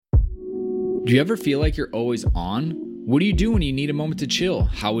Do you ever feel like you're always on? What do you do when you need a moment to chill?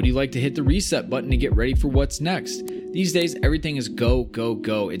 How would you like to hit the reset button to get ready for what's next? These days, everything is go, go,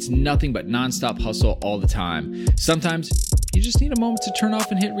 go. It's nothing but nonstop hustle all the time. Sometimes you just need a moment to turn off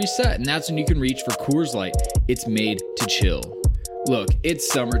and hit reset, and that's when you can reach for Coors Light. It's made to chill. Look, it's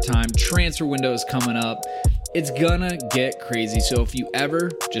summertime, transfer window is coming up. It's gonna get crazy, so if you ever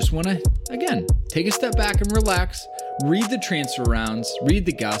just wanna, again, take a step back and relax, read the transfer rounds, read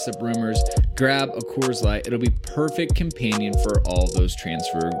the gossip rumors, grab a Coors Light. It'll be perfect companion for all those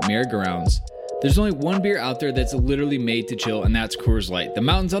transfer merry-go-rounds. There's only one beer out there that's literally made to chill, and that's Coors Light. The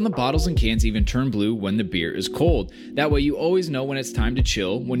mountains on the bottles and cans even turn blue when the beer is cold. That way you always know when it's time to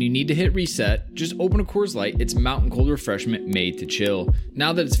chill. When you need to hit reset, just open a Coors Light. It's mountain cold refreshment made to chill.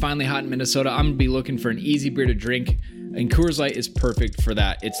 Now that it's finally hot in Minnesota, I'm going to be looking for an easy beer to drink, and Coors Light is perfect for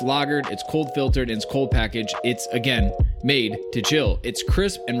that. It's lagered, it's cold filtered, and it's cold packaged. It's, again, made to chill. It's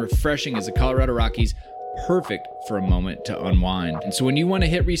crisp and refreshing as the Colorado Rockies. Perfect for a moment to unwind. And so when you want to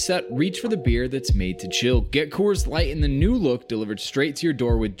hit reset, reach for the beer that's made to chill. Get Coors Light in the new look delivered straight to your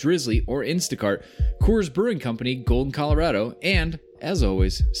door with Drizzly or Instacart. Coors Brewing Company, Golden, Colorado. And, as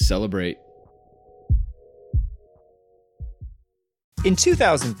always, celebrate. In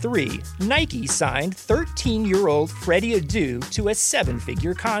 2003, Nike signed 13-year-old Freddie Adu to a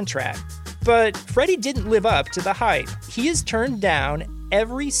 7-figure contract. But Freddie didn't live up to the hype. He has turned down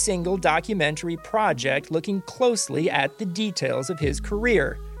every single documentary project looking closely at the details of his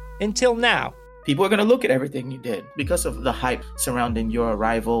career. Until now. People are going to look at everything you did because of the hype surrounding your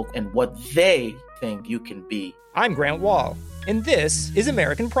arrival and what they think you can be. I'm Grant Wall, and this is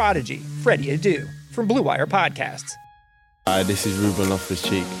American Prodigy, Freddie Adu, from Blue Wire Podcasts. Hi, this is Ruben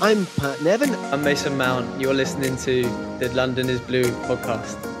Loftus-Cheek. I'm Pat Nevin. I'm Mason Mount. You're listening to the London is Blue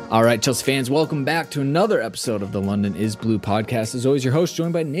podcast. All right, Chelsea fans, welcome back to another episode of the London is Blue podcast. As always, your host,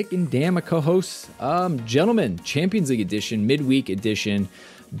 joined by Nick and Dan, my co-hosts. Gentlemen, Champions League edition, midweek edition,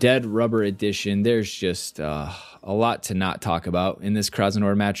 dead rubber edition. There's just a lot to not talk about in this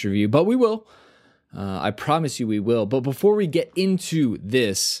Krasnodar match review, but we will. I promise you we will. But before we get into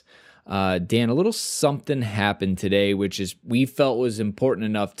this, Dan, a little something happened today, which is we felt was important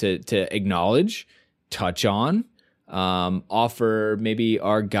enough to acknowledge, touch on, offer maybe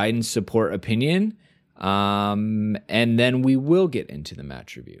our guidance, support, opinion, and then we will get into the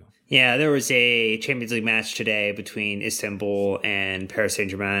match review. Yeah, there was a Champions League match today between Istanbul and Paris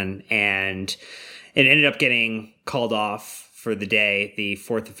Saint-Germain, and it ended up getting called off for the day. The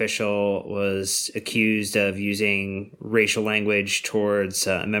fourth official was accused of using racial language towards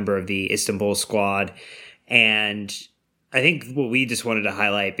a member of the Istanbul squad, and I think what we just wanted to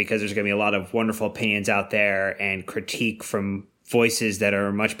highlight, because there's going to be a lot of wonderful opinions out there and critique from voices that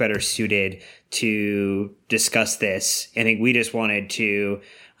are much better suited to discuss this. I think we just wanted to,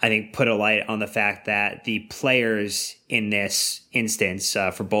 put a light on the fact that the players in this instance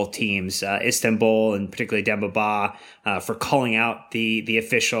for both teams, Istanbul and particularly Demba Ba, for calling out the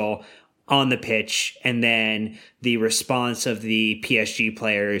official on the pitch, and then the response of the PSG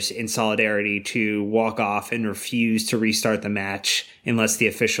players in solidarity to walk off and refuse to restart the match unless the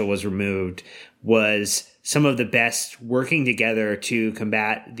official was removed, was some of the best working together to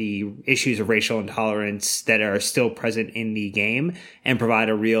combat the issues of racial intolerance that are still present in the game and provide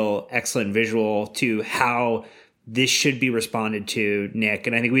a real excellent visual to how this should be responded to, Nick.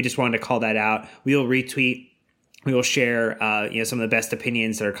 And I think we just wanted to call that out. We'll retweet. We will share, some of the best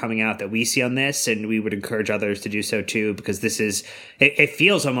opinions that are coming out that we see on this, and we would encourage others to do so too, because this is, it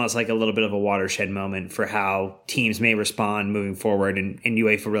feels almost like a little bit of a watershed moment for how teams may respond moving forward, and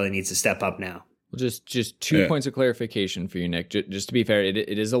UEFA really needs to step up now. Well, just two points of clarification for you, Nick. Just to be fair, it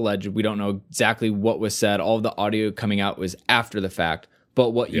is alleged. We don't know exactly what was said. All of the audio coming out was after the fact, but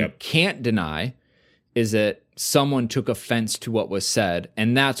what you can't deny is that someone took offense to what was said,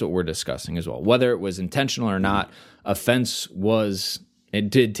 and that's what we're discussing as well. Whether it was intentional or not, it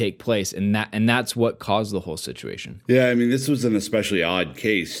did take place, and that's what caused the whole situation. Yeah, I mean, this was an especially odd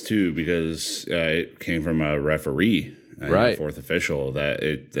case too, because it came from a referee, right, fourth official.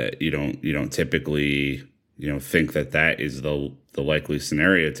 That you don't typically think that is the likely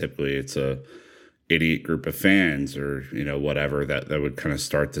scenario. Typically, it's a idiot group of fans or whatever that would kind of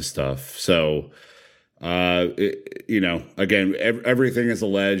start this stuff. So. Again, everything is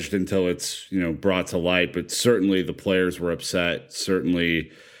alleged until it's, brought to light, but certainly the players were upset.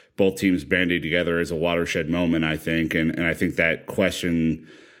 Certainly both teams banded together as a watershed moment, I think. And I think that question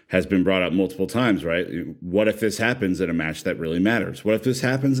has been brought up multiple times, right? What if this happens in a match that really matters? What if this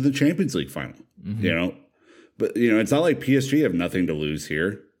happens in the Champions League final? Mm-hmm. But it's not like PSG have nothing to lose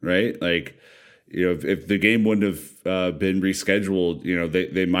here, right? Like, if the game wouldn't have been rescheduled,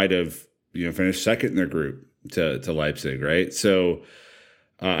 they might have finished second in their group to Leipzig, right? So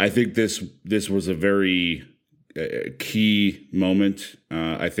I think this was a very key moment.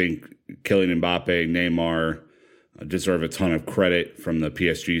 I think Kylian Mbappe, Neymar deserve a ton of credit from the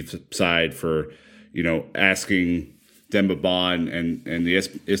PSG side for, asking Demba Ba and the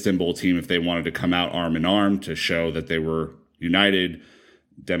Istanbul team if they wanted to come out arm in arm to show that they were united.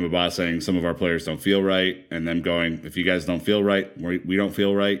 Demba Ba saying some of our players don't feel right, and them going, if you guys don't feel right, we don't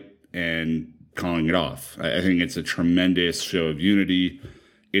feel right, and calling it off. I think it's a tremendous show of unity.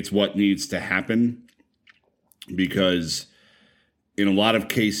 It's what needs to happen, because in a lot of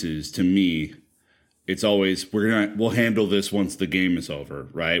cases, to me, it's always we'll handle this once the game is over,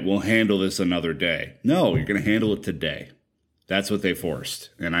 right? We'll handle this another day. No, you're going to handle it today. That's what they forced,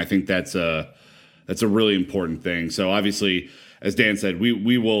 and I think that's a really important thing. So obviously, as Dan said,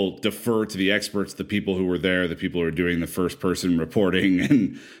 we will defer to the experts, the people who were there, the people who are doing the first person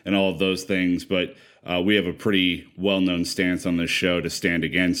reporting and all of those things. But we have a pretty well-known stance on this show to stand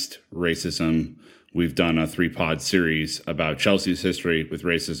against racism. We've done a 3-pod series about Chelsea's history with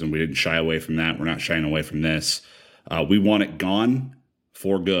racism. We didn't shy away from that. We're not shying away from this. We want it gone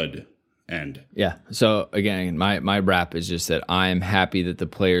for good. End. Yeah. So again, my wrap is just that I am happy that the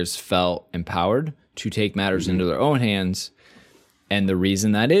players felt empowered to take matters into their own hands. And the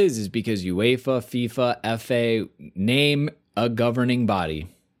reason that is because UEFA, FIFA, FA, name a governing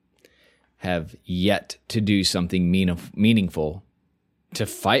body, have yet to do something meaningful to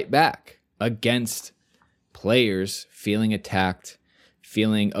fight back against players feeling attacked,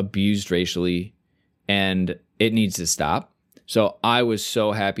 feeling abused racially, and it needs to stop. So I was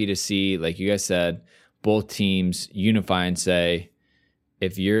so happy to see, like you guys said, both teams unify and say,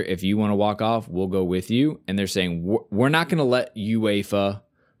 if you want to walk off, we'll go with you. And they're saying, we're not going to let UEFA,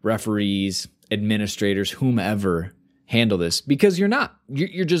 referees, administrators, whomever handle this, because you're not.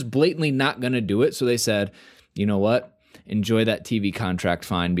 You're just blatantly not going to do it. So they said, you know what? Enjoy that TV contract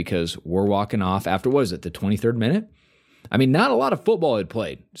fine, because we're walking off after, what was it, the 23rd minute? I mean, not a lot of football had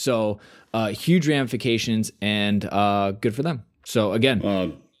played. So huge ramifications, and good for them. So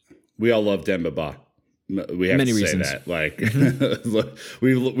again, we all love Demba Ba. We have many to say reasons. that. Like,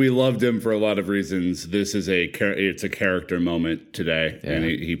 we loved him for a lot of reasons. This is it's a character moment today, and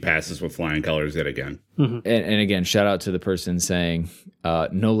he passes with flying colors yet again. And again, shout out to the person saying,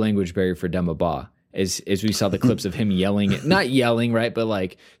 no language barrier for Demba Ba. As we saw the clips of him yelling, not yelling, right, but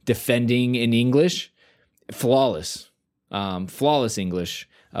like defending in English, flawless English.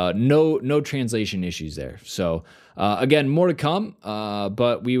 No translation issues there. So again, more to come,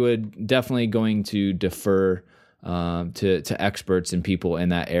 but we would definitely going to defer to experts and people in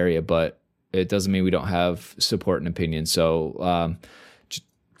that area, but it doesn't mean we don't have support and opinion. So just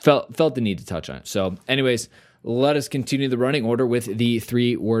felt the need to touch on it. So anyways, let us continue the running order with the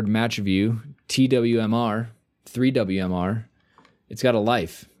 3-word match review. TWMR, 3WMR. It's got a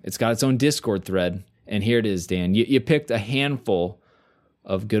life. It's got its own Discord thread. And here it is, Dan. You picked a handful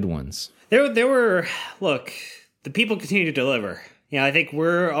of good ones. There were, look, the people continue to deliver. I think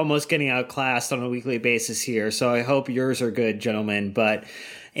we're almost getting outclassed on a weekly basis here, so I hope yours are good, gentlemen. But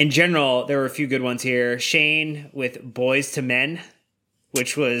in general, there were a few good ones here. Shane with Boys to Men,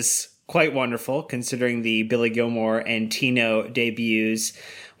 which was quite wonderful considering the Billy Gilmore and Tino debuts.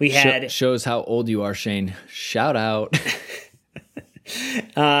 We had shows how old you are, Shane. Shout out.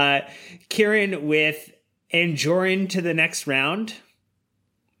 Kieran with Enduring to the next round.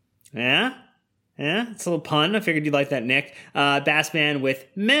 Yeah, it's a little pun. I figured you'd like that, Nick. Bassman with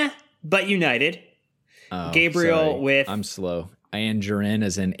Meh, but United. Oh, Gabriel sorry. with... I'm slow. Andurin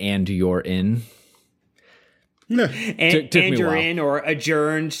as in and you're in. And you're in, or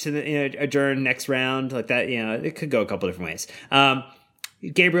adjourned to the adjourn next round, like that. It could go a couple different ways.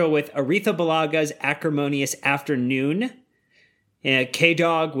 Gabriel with Aretha Balaga's Acrimonious Afternoon.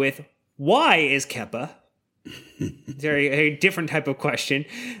 K-Dog with Why is Kepa? Very different type of question.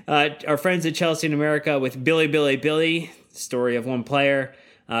 Our friends at Chelsea in America with Billy, story of one player.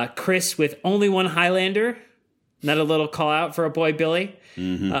 Chris with Only One Highlander. Not a little call out for a boy Billy.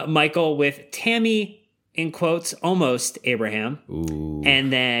 Mm-hmm. Michael with Tammy, in quotes, almost Abraham. Ooh.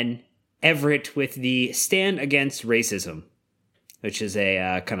 And then Everett with the Stand Against Racism, which is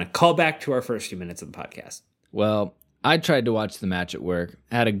a kind of callback to our first few minutes of the podcast. Well, I tried to watch the match at work.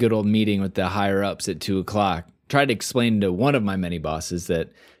 I had a good old meeting with the higher-ups at 2 o'clock. Tried to explain to one of my many bosses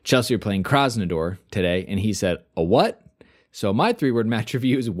that Chelsea are playing Krasnodar today, and he said, a what? So my 3-word match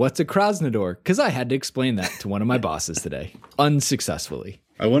review is, what's a Krasnodar? Because I had to explain that to one of my bosses today, unsuccessfully.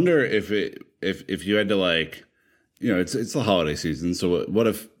 I wonder if you had to you know, it's the holiday season. So what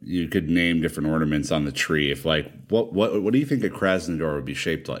if you could name different ornaments on the tree? If like, what do you think a Krasnodar would be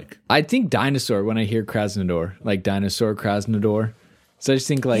shaped like? I think dinosaur when I hear Krasnodar, like dinosaur Krasnodar. So I just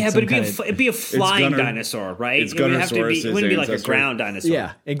think like, yeah, but it'd be a flying dinosaur, right? It's it would have to be. It wouldn't be like a ancestor. ground dinosaur.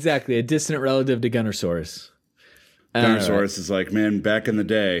 Yeah, exactly. A distant relative to Gunnersaurus. Gunnersaurus is like, man, back in the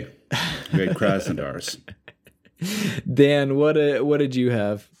day, we had Krasnodars. Dan, what did you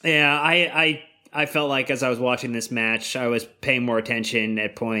have? Yeah, I felt like as I was watching this match, I was paying more attention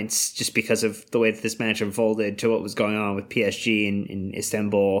at points just because of the way that this match unfolded to what was going on with PSG in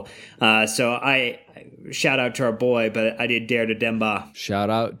Istanbul. So I shout out to our boy, but I did dare to Demba. Shout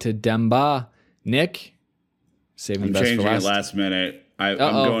out to Demba. Nick, saving I'm the best changing for it last. last minute. I'm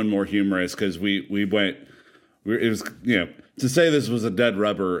going more humorous because we went. It was, you know, to say this was a dead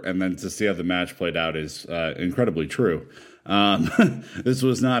rubber and then to see how the match played out is incredibly true. This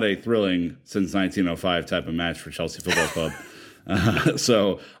was not a thrilling since 1905 type of match for Chelsea Football Club.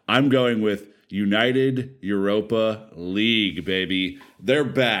 So I'm going with United Europa League, baby. They're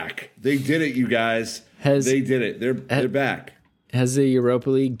back. They did it, you guys. They did it. They're back. Has the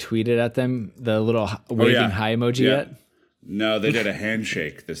Europa League tweeted at them the little waving high emoji yet? No, they did a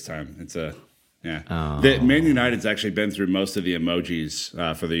handshake this time. It's a... Yeah, Man United's actually been through most of the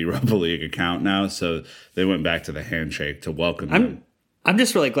emojis for the Europa League account now, so they went back to the handshake to welcome them. I'm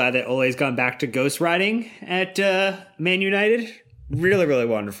just really glad that Ole's gone back to ghostwriting at Man United. Really, really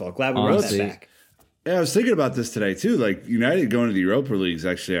wonderful. Glad we brought that back. Yeah, I was thinking about this today too. Like United going to the Europa League is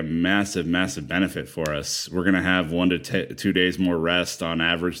actually a massive, massive benefit for us. We're going to have 1 to 2 days more rest on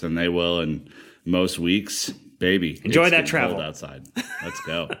average than they will in most weeks. Baby, enjoy it's that travel cold outside. Let's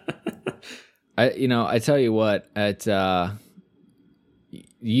go. I tell you what, at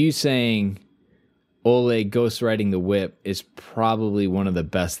you saying Ole ghostwriting the whip is probably one of the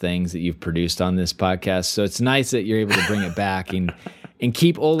best things that you've produced on this podcast. So it's nice that you're able to bring it back and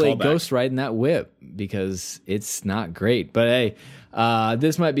keep Ole ghostwriting that whip because it's not great. But hey,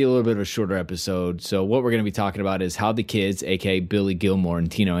 this might be a little bit of a shorter episode. So what we're going to be talking about is how the kids, aka Billy Gilmore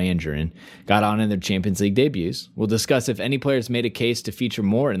and Tino Anjorin, got on in their Champions League debuts. We'll discuss if any players made a case to feature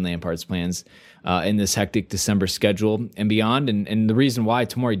more in Lampard's plans in this hectic December schedule and beyond, and the reason why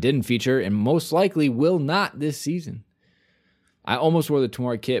Tomori didn't feature and most likely will not this season. I almost wore the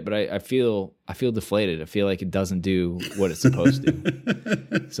Tomori kit, but I feel deflated. I feel like it doesn't do what it's supposed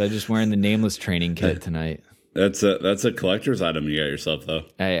to. So I'm just wearing the nameless training kit tonight. That's a collector's item you got yourself though.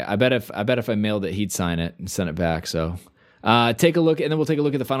 Hey, I bet if I mailed it, he'd sign it and send it back. So take a look, and then we'll take a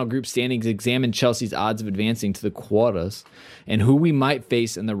look at the final group standings, examine Chelsea's odds of advancing to the quarters, and who we might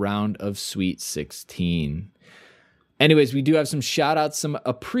face in the round of Sweet 16. Anyways, we do have some shout outs, some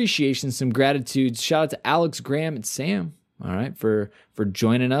appreciation, some gratitude. Shout out to Alex, Graham, and Sam. All right, for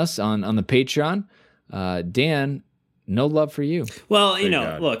joining us on the Patreon. Dan, no love for you. Well,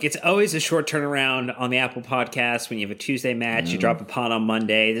 look, it's always a short turnaround on the Apple Podcast. When you have a Tuesday match, you drop a pod on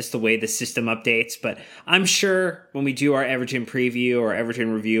Monday. This is the way the system updates. But I'm sure when we do our Everton preview or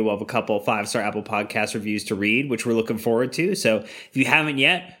Everton review, we'll have a couple 5-star Apple Podcast reviews to read, which we're looking forward to. So if you haven't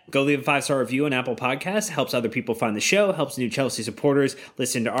yet, go leave a 5-star review on Apple Podcasts. It helps other people find the show, helps new Chelsea supporters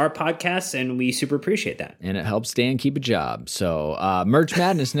listen to our podcasts, and we super appreciate that. And it helps Dan keep a job. So Merch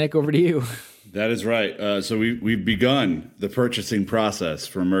Madness, Nick, over to you. That is right. So we've begun the purchasing process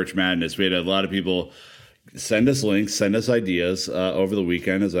for Merch Madness. We had a lot of people send us links, send us ideas over the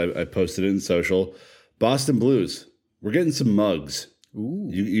weekend as I posted it in social. Boston Blues, we're getting some mugs. Ooh.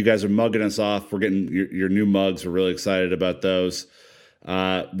 You guys are mugging us off. We're getting your new mugs. We're really excited about those.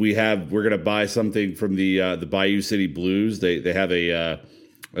 We're going to buy something from the Bayou City Blues. They have a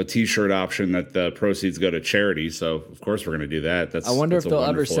T-shirt option that the proceeds go to charity. So of course we're going to do that. I wonder if they'll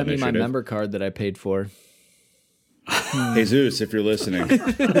ever send me my member card that I paid for. Jesus, if you're listening,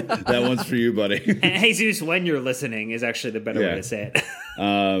 that one's for you, buddy. And Jesus, when you're listening, is actually the better way to say it.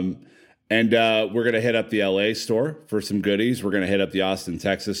 And we're going to hit up the LA store for some goodies. We're going to hit up the Austin,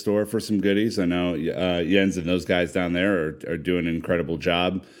 Texas store for some goodies. I know Jens and those guys down there are doing an incredible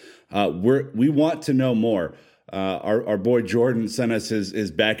job. We want to know more. Our boy Jordan sent us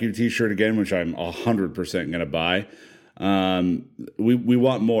his Back You t-shirt again, which I'm 100% going to buy. We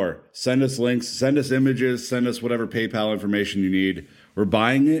want more. Send us links, send us images, send us whatever PayPal information you need. We're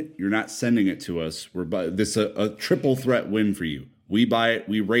buying it. You're not sending it to us. This is a triple threat win for you. We buy it,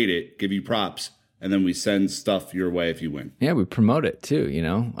 we rate it, give you props, and then we send stuff your way if you win. Yeah, we promote it too.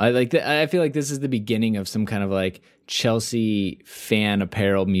 I feel like this is the beginning of some kind of like Chelsea fan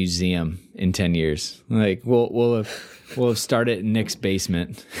apparel museum in 10 years. Like we'll have started in Nick's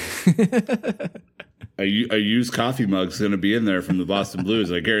basement. A used coffee mug's going to be in there from the Boston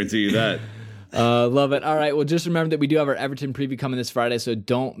Blues. I guarantee you that. Love it. All right. Well, just remember that we do have our Everton preview coming this Friday, so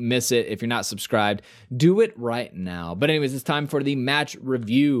don't miss it. If you're not subscribed, do it right now. But anyways, it's time for the match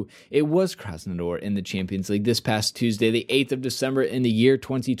review. It was Krasnodar in the Champions League this past Tuesday, the 8th of December in the year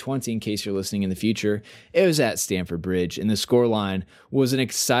 2020, in case you're listening in the future. It was at Stamford Bridge, and the scoreline was an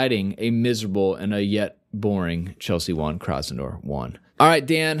exciting, a miserable, and a yet boring Chelsea 1, Krasnodar 1. All right,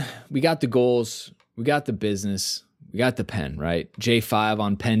 Dan, we got the goals. We got the business. We got the pen, right? J5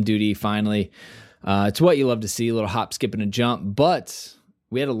 on pen duty, finally. It's what you love to see, a little hop, skip, and a jump. But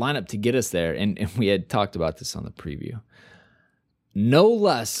we had a lineup to get us there, and we had talked about this on the preview. No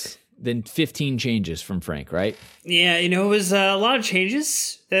less than 15 changes from Frank, right? Yeah, it was a lot of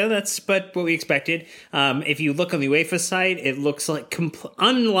changes. That's but what we expected. If you look on the UEFA site, it looks like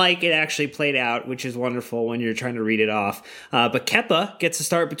unlike it actually played out, which is wonderful when you're trying to read it off. But Kepa gets a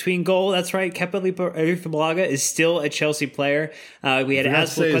start between goal. That's right. Kepa Arrizabalaga is still a Chelsea player. We had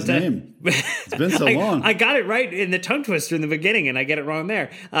Azpilicueta. It's been so long. I got it right in the tongue twister in the beginning, and I get it wrong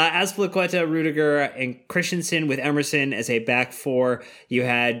there. Azpilicueta, Rudiger, and Christensen with Emerson as a back four. You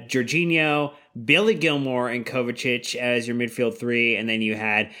had Jorginho, Billy Gilmore, and Kovacic as your midfield three, and then you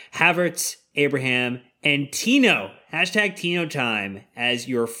had Havertz, Abraham, and Tino, #Tino time, as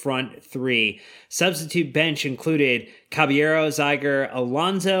your front three. Substitute bench included Caballero, Ziger,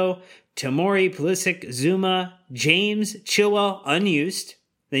 Alonso, Tomori, Pulisic, Zuma, James, Chilwell, unused.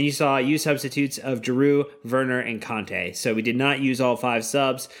 Then you saw used substitutes of Giroud, Werner, and Conte. So we did not use all 5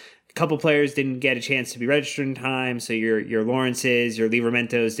 subs. A couple players didn't get a chance to be registered in time, so your Lawrences, your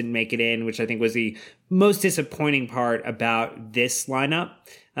Livramentos didn't make it in, which I think was the most disappointing part about this lineup,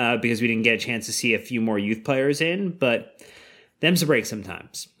 because we didn't get a chance to see a few more youth players in, but them's a break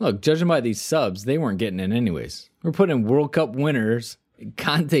sometimes. Look, judging by these subs, they weren't getting in anyways. We're putting World Cup winners,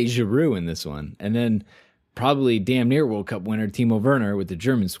 Conte, Giroud in this one, and then probably damn near World Cup winner Timo Werner with the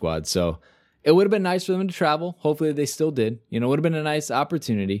German squad, so it would have been nice for them to travel. Hopefully they still did. It would have been a nice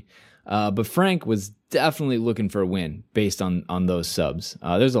opportunity. But Frank was definitely looking for a win based on those subs.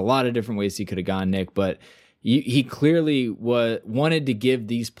 There's a lot of different ways he could have gone, Nick, but he clearly wanted to give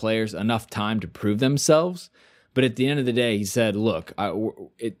these players enough time to prove themselves. But at the end of the day, he said, look,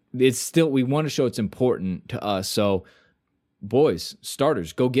 it's still, we want to show it's important to us. So boys,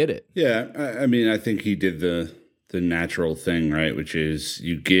 starters, go get it. Yeah. I mean, I think he did the natural thing, right? Which is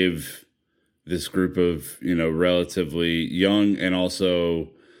you give this group of, relatively young and also,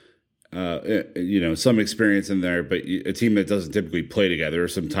 some experience in there, but a team that doesn't typically play together,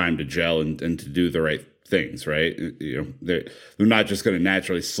 some time to gel and to do the right things, right? They're not just going to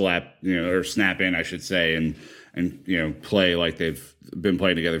naturally or snap in, I should say, and play like they've been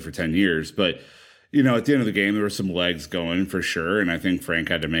playing together for 10 years. But, at the end of the game, there were some legs going for sure. And I think Frank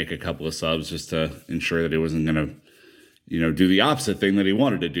had to make a couple of subs just to ensure that he wasn't going to, do the opposite thing that he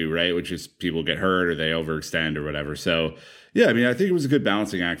wanted to do, right? Which is people get hurt or they overextend or whatever. So, yeah, I mean, I think it was a good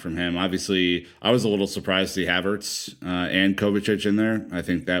balancing act from him. Obviously, I was a little surprised to see Havertz and Kovacic in there. I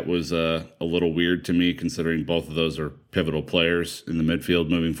think that was a little weird to me, considering both of those are pivotal players in the midfield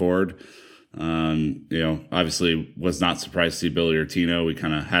moving forward. Obviously was not surprised to see Billy or Tino. We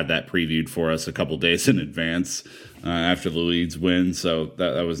kind of had that previewed for us a couple days in advance after the Leeds win, so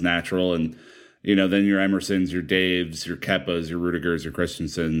that was natural. And then your Emersons, your Daves, your Kepas, your Rudigers, your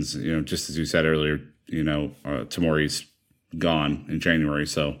Christensens, just as you said earlier, Tomori's gone in January,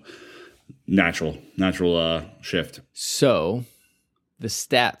 so natural shift. So the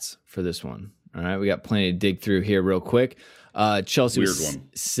stats for this one, all right, we got plenty to dig through here real quick. Chelsea was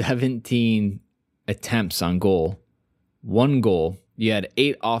 17 attempts on goal, 1 goal. You had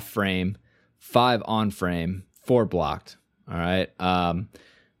 8 off frame, 5 on frame, 4 blocked. All right.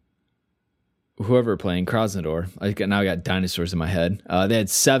 Whoever playing Krasnodar, now I got dinosaurs in my head. They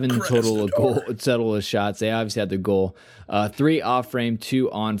had 7 total of shots. They obviously had the goal. 3 off frame,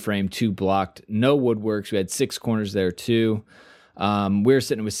 2 on frame, 2 blocked. No woodworks. We had 6 corners there too. We were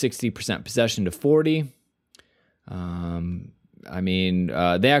sitting with 60% possession to 40. They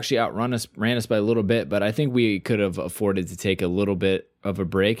actually ran us by a little bit, but I think we could have afforded to take a little bit of a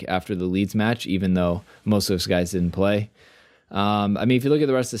break after the Leeds match, even though most of those guys didn't play. If you look at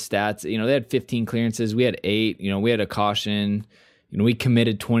the rest of the stats, they had 15 clearances. We had 8. We had a caution. We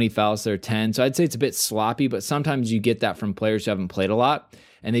committed 20 fouls, there 10. So I'd say it's a bit sloppy, but sometimes you get that from players who haven't played a lot,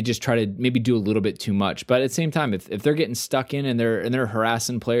 and they just try to maybe do a little bit too much. But at the same time, if they're getting stuck in and they're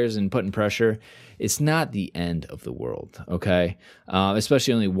harassing players and putting pressure, it's not the end of the world, okay?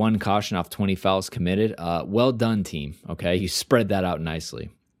 Especially only 1 caution off 20 fouls committed. Well done, team, okay? You spread that out nicely.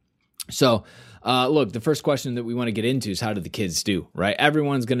 So Look, the first question that we want to get into is how did the kids do, right?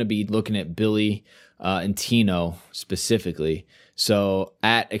 Everyone's going to be looking at Billy and Tino specifically. So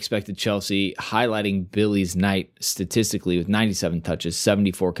at Expected Chelsea, highlighting Billy's night statistically with 97 touches,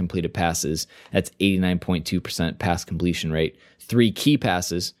 74 completed passes. That's 89.2% pass completion rate. 3 key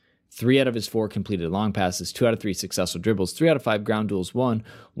passes. 3 out of his 4 completed long passes, 2 out of 3 successful dribbles, 3 out of 5 ground duels won,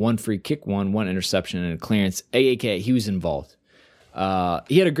 1 free kick won, 1 interception and a clearance. AAK, he was involved.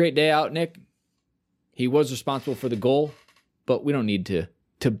 He had a great day out, Nick. He was responsible for the goal, but we don't need to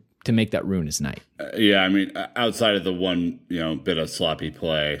make that ruin his night. Yeah, I mean, outside of the one bit of sloppy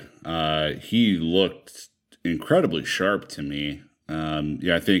play, he looked incredibly sharp to me.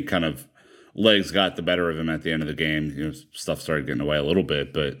 I think kind of legs got the better of him at the end of the game. Stuff started getting away a little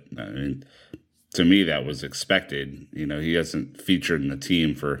bit, but I mean, to me that was expected. He hasn't featured in the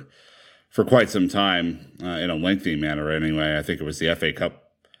team for quite some time in a lengthy manner. Anyway, I think it was the FA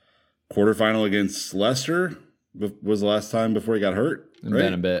Cup quarterfinal against Leicester was the last time before he got hurt. It's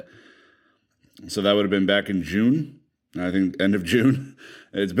been a bit. So that would have been back in June. I think end of June.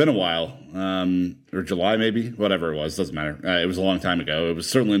 It's been a while, or July maybe, whatever it was. Doesn't matter. It was a long time ago. It was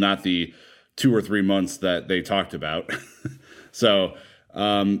certainly not the 2 or 3 months that they talked about. So,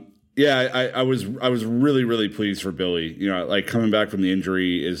 I was really, really pleased for Billy. Like coming back from the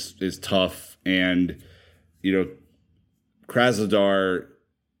injury is tough. And, Krasnodar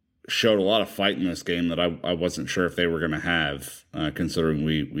showed a lot of fight in this game that I wasn't sure if they were going to have, considering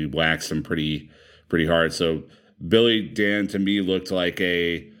we waxed them pretty hard. So Billy, Dan, to me, looked like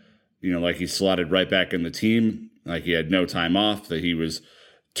like he slotted right back in the team, like he had no time off, that he was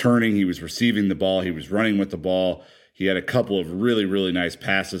turning, he was receiving the ball, he was running with the ball. He had a couple of really, really nice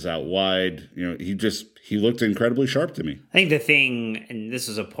passes out wide. He looked incredibly sharp to me. I think the thing, and this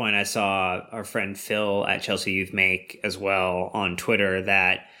is a point I saw our friend Phil at Chelsea Youth make as well on Twitter,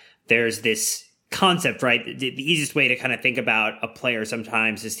 that there's this concept, right? The easiest way to kind of think about a player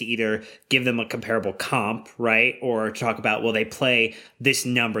sometimes is to either give them a comparable comp, right? Or talk about, well, they play this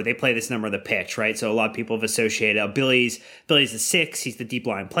number on the pitch, right? So a lot of people have associated, Billy's the 6, he's the deep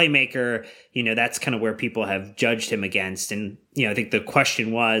line playmaker. That's kind of where people have judged him against. And, I think the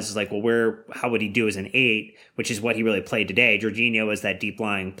question was like, well, how would he do as an 8, which is what he really played today. Jorginho was that deep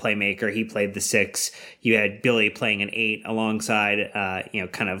line playmaker. He played the 6. You had Billy playing an 8 alongside,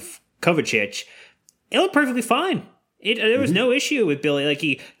 kind of Kovacic. It looked perfectly fine. There was no issue with Billy. Like,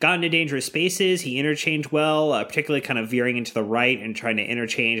 he got into dangerous spaces. He interchanged well, particularly kind of veering into the right and trying to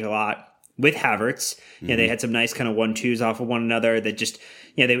interchange a lot with Havertz. They had some nice kind of 1-2s off of one another that just,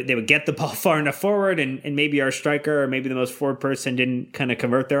 they would get the ball far enough forward, and maybe our striker or maybe the most forward person didn't kind of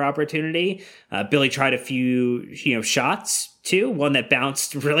convert their opportunity. Billy tried a few, shots too. One that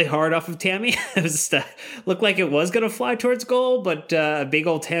bounced really hard off of Tammy. It was looked like it was going to fly towards goal, but a big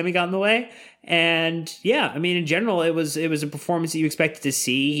old Tammy got in the way. And yeah, I mean, in general, it was a performance that you expected to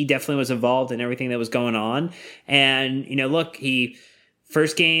see. He definitely was involved in everything that was going on. And, look,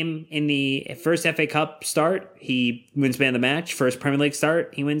 first game in the first FA Cup start, he wins man of the match. First Premier League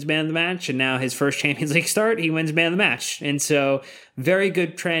start, he wins man of the match. And now his first Champions League start, he wins man of the match. And so very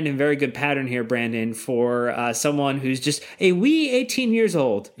good trend and very good pattern here, Brandon, for someone who's just a wee 18 years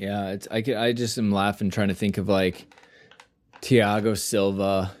old. Yeah, I just am laughing trying to think of like Thiago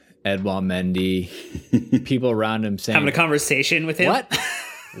Silva, Edouard Mendy, people around him saying, having a conversation with him.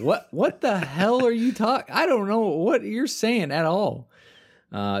 What the hell are you talking? I don't know what you're saying at all.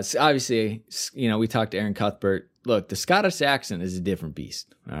 So obviously, we talked to Aaron Cuthbert. Look, the Scottish accent is a different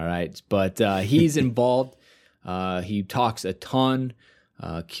beast. All right. But he's involved. He talks a ton,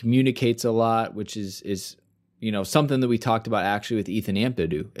 communicates a lot, which is something that we talked about actually with Ethan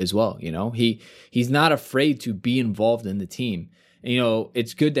Ampadu as well. He's not afraid to be involved in the team.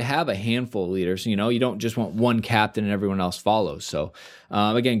 It's good to have a handful of leaders. You don't just want one captain and everyone else follows. So,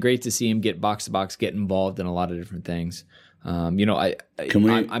 again, great to see him get box to box, get involved in a lot of different things. Every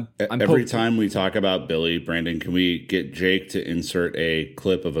time we talk about Billy, Brandon, can we get Jake to insert a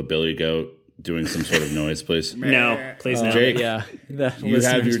clip of a Billy goat doing some sort of noise, please? No, please no. Jake, yeah, you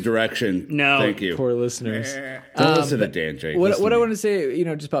have your direction. No. Thank you. Poor listeners. Don't listen to Dan, Jake. What I want to say,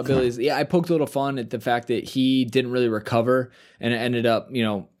 just about Billy is, I poked a little fun at the fact that he didn't really recover, and it ended up,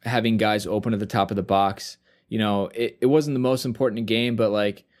 having guys open at the top of the box. It wasn't the most important game, but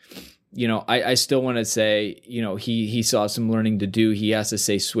like, I still want to say, he saw some learning to do. He has to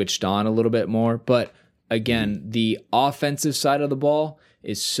stay switched on a little bit more. But again, the offensive side of the ball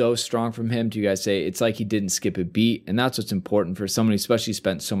is so strong from him. To you guys say, it's like he didn't skip a beat. And that's what's important for someone who especially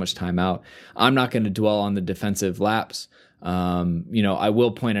spent so much time out. I'm not going to dwell on the defensive lapse. I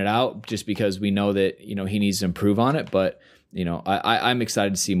will point it out just because we know that, he needs to improve on it. But I'm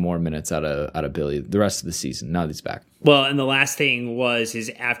excited to see more minutes out of Billy the rest of the season now that he's back. Well, and the last thing is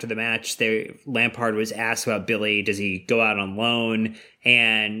after the match, Lampard was asked about Billy. Does he go out on loan?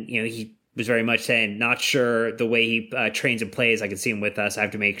 And, he was very much saying, not sure the way he trains and plays. I can see him with us. I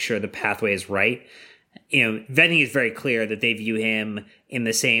have to make sure the pathway is right. I think it's very clear that they view him in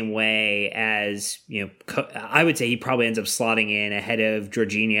the same way as, I would say he probably ends up slotting in ahead of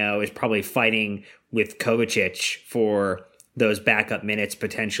Jorginho, is probably fighting with Kovacic for those backup minutes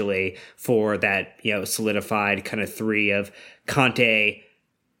potentially for that, solidified kind of three of Conte,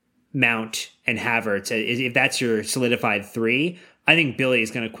 Mount, and Havertz. If that's your solidified three, I think Billy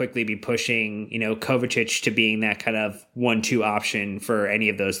is going to quickly be pushing, Kovacic to being that kind of 1-2 option for any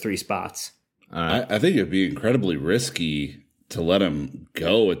of those three spots. I think it'd be incredibly risky to let him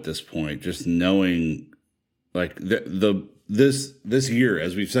go at this point, just knowing like this year,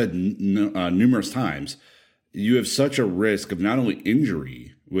 as we've said numerous times, you have such a risk of not only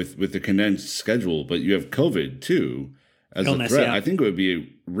injury with the condensed schedule, but you have COVID too as a threat. Yeah. I think it would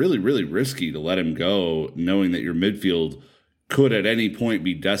be really, really risky to let him go, knowing that your midfield could at any point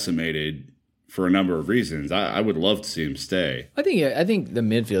be decimated for a number of reasons. I would love to see him stay. I think the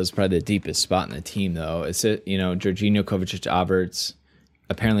midfield is probably the deepest spot in the team, though. It's Jorginho, Kovacic, Havertz,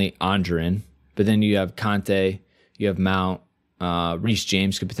 apparently Andrin, but then you have Conte, you have Mount, Reece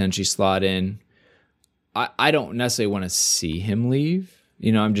James could potentially slot in. I don't necessarily want to see him leave.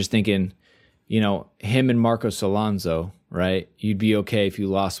 I'm just thinking, him and Marcos Alonso, right? You'd be okay if you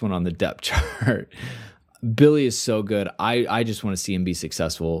lost one on the depth chart. Billy is so good. I just want to see him be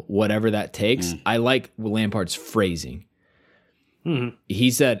successful, whatever that takes. I like Lampard's phrasing. Mm-hmm. He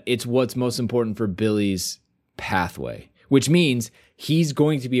said it's what's most important for Billy's pathway, which means he's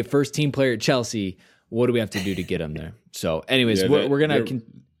going to be a first-team player at Chelsea. What do we have to do to get him there? So anyways, we're going to...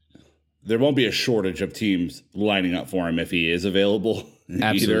 There won't be a shortage of teams lining up for him if he is available.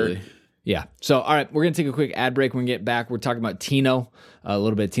 Absolutely. Either. Yeah. So, all right, we're going to take a quick ad break. When we get back, we're talking about Tino, a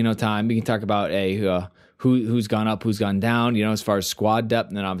little bit of Tino time. We can talk about who's gone up, who's gone down, as far as squad depth.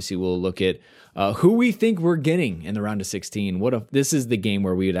 And then obviously we'll look at who we think we're getting in the round of 16. What if this is the game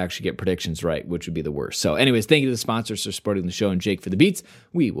where we would actually get predictions right, which would be the worst. So anyways, thank you to the sponsors for supporting the show and Jake for the beats.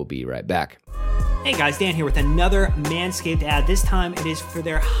 We will be right back. Hey guys, Dan here with another Manscaped ad. This time it is for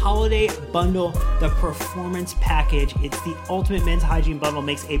their holiday bundle, the Performance Package. It's the ultimate men's hygiene bundle,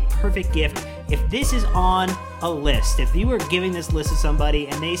 makes a perfect gift. If this is on a list, if you were giving this list to somebody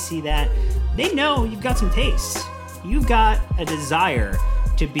and they see that, they know you've got some taste. You've got a desire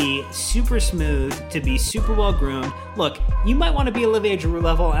to be super smooth, to be super well groomed. Look, you might want to be Olivier Giroud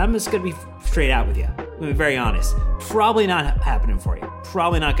level, and I'm just going to be straight out with you. I'm going to be very honest. Probably not happening for you.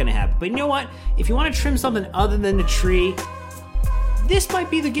 Probably not going to happen. But you know what? If you want to trim something other than the tree, this might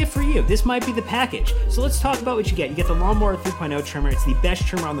be the gift for you. This might be the package. So let's talk about what you get. You get the Lawnmower 3.0 trimmer. It's the best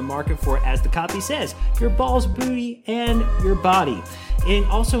trimmer on the market for, as the copy says, your balls, booty, and your body. It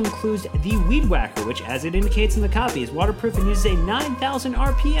also includes the Weed Whacker, which, as it indicates in the copy, is waterproof and uses a 9,000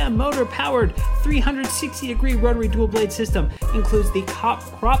 RPM motor-powered 360-degree rotary dual-blade system. Includes the Crop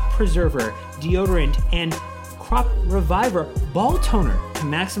Preserver deodorant and Crop Reviver ball toner to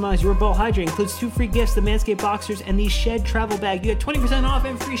maximize your ball hydrate. Includes 2 free gifts, the Manscaped Boxers and the Shed Travel Bag. You get 20% off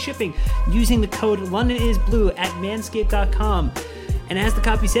and free shipping using the code LondonIsBlue at manscaped.com. And as the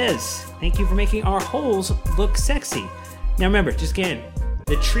copy says, thank you for making our holes look sexy. Now remember, just again,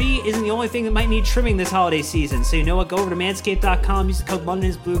 the tree isn't the only thing that might need trimming this holiday season. So you know what? Go over to manscaped.com, use the code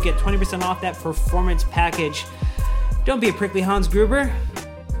LondonIsBlue, get 20% off that Performance Package. Don't be a prickly Hans Gruber.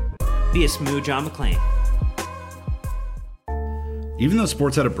 Be a smooth John McClane. Even though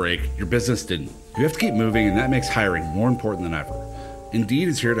sports had a break, your business didn't. You have to keep moving, and that makes hiring more important than ever. Indeed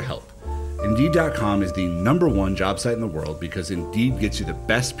is here to help. Indeed.com is the #1 job site in the world because Indeed gets you the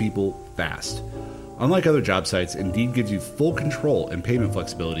best people fast. Unlike other job sites, Indeed gives you full control and payment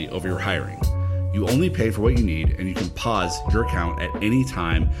flexibility over your hiring. You only pay for what you need, and you can pause your account at any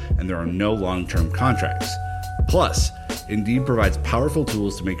time, and there are no long-term contracts. Plus, Indeed provides powerful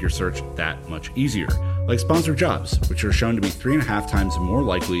tools to make your search that much easier, like sponsored jobs, which are shown to be 3.5 times more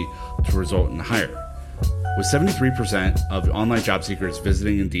likely to result in a hire. With 73% of online job seekers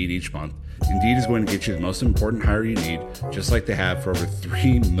visiting Indeed each month, Indeed is going to get you the most important hire you need, just like they have for over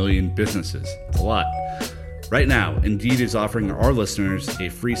 3 million businesses. It's a lot. Right now, Indeed is offering our listeners a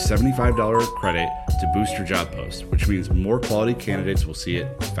free $75 credit to boost your job post, which means more quality candidates will see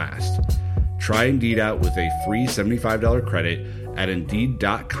it fast. Try Indeed out with a free $75 credit at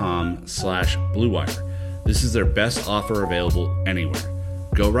Indeed.com/BlueWire. This is their best offer available anywhere.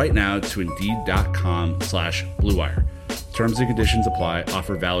 Go right now to Indeed.com/BlueWire. Terms and conditions apply.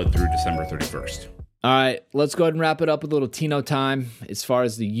 Offer valid through December 31st. All right, let's go ahead and wrap it up with a little Tino time. As far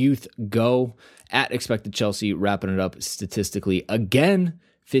as the youth go, at Expected Chelsea, wrapping it up statistically again,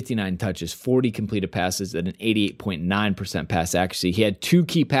 59 touches, 40 completed passes at an 88.9% pass accuracy. He had 2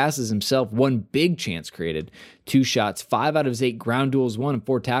 key passes himself, 1 big chance created, 2 shots, 5 out of his 8 ground duels won, and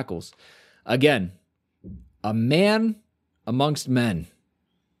 4 tackles. Again, a man amongst men.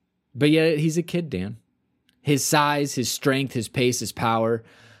 But yet he's a kid, Dan. His size, his strength, his pace, his power.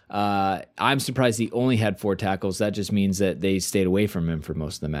 I'm surprised he only had 4 tackles. That just means that they stayed away from him for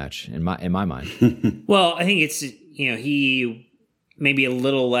most of the match, in my mind. Well, I think it's, he maybe a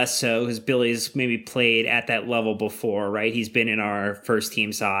little less so because Billy's maybe played at that level before, right? He's been in our first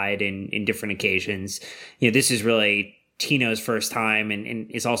team side in different occasions. This is really Tino's first time and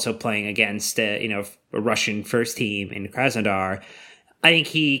is also playing against a Russian first team in Krasnodar. I think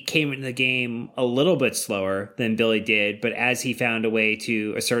he came into the game a little bit slower than Billy did, but as he found a way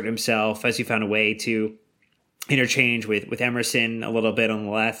to assert himself, as he found a way to interchange with Emerson a little bit on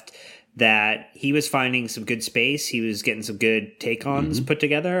the left, that he was finding some good space. He was getting some good take-ons put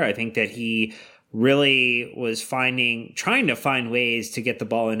together. I think that he really was trying to find ways to get the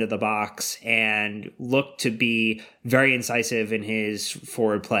ball into the box and looked to be very incisive in his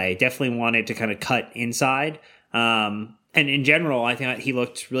forward play. Definitely wanted to kind of cut inside. And in general, I think he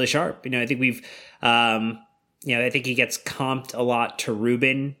looked really sharp. I think I think he gets comped a lot to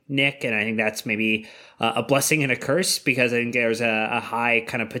Ruben, Nick, and I think that's maybe a blessing and a curse because I think there's a high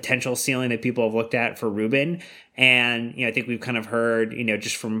kind of potential ceiling that people have looked at for Ruben. And, I think we've kind of heard,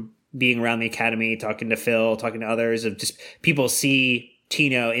 just from being around the academy, talking to Phil, talking to others, of just people see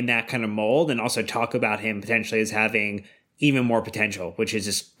Tino in that kind of mold and also talk about him potentially as having even more potential, which is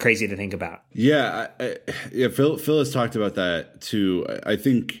just crazy to think about. Yeah, Phil has talked about that too. I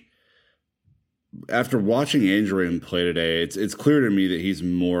think after watching Andrew play today, it's clear to me that he's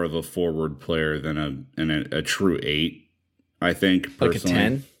more of a forward player than a true 8. I think personally. Like a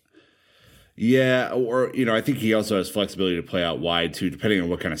 10? Yeah, or I think he also has flexibility to play out wide too, depending on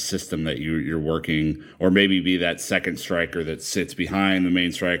what kind of system that you're working, or maybe be that second striker that sits behind the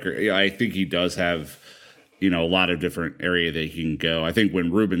main striker. I think he does have a lot of different area that he can go. I think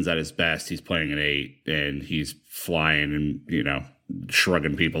when Ruben's at his best, he's playing an 8 and he's flying and,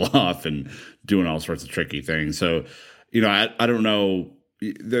 shrugging people off and doing all sorts of tricky things. So, I don't know.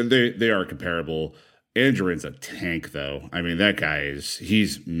 They are comparable. Andrew's a tank, though. I mean, that guy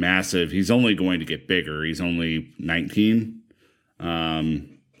he's massive. He's only going to get bigger. He's only 19.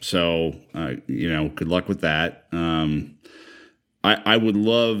 So, good luck with that. I would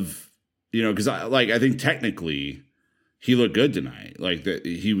love, because I think technically he looked good tonight. Like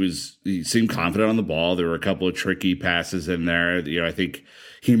he seemed confident on the ball. There were a couple of tricky passes in there. I think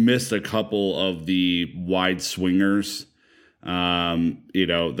he missed a couple of the wide swingers,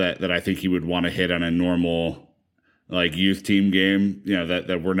 that I think he would want to hit on a normal like youth team game,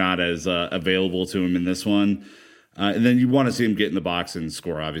 that were not as available to him in this one. And then you want to see him get in the box and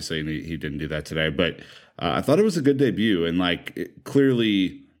score, obviously, and he didn't do that today. But I thought it was a good debut, and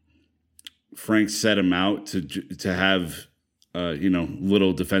clearly Frank set him out to have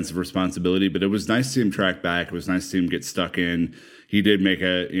little defensive responsibility, but it was nice to see him track back. It was nice to see him get stuck in. He did make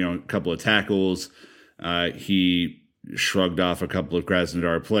a couple of tackles. He shrugged off a couple of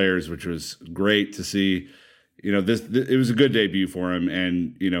Krasnodar players, which was great to see. It was a good debut for him,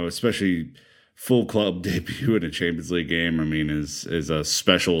 and especially full club debut in a Champions League game. I mean, is a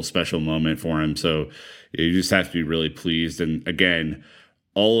special moment for him. So you just have to be really pleased. And again,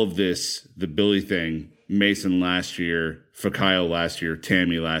 all of this, the Billy thing, Mason last year, Fakayo last year,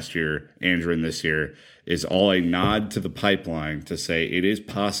 Tammy last year, Andrew this year, is all a nod to the pipeline to say it is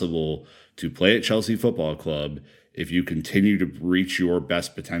possible to play at Chelsea Football Club if you continue to reach your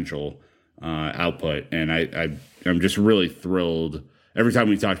best potential output. And I'm just really thrilled. Every time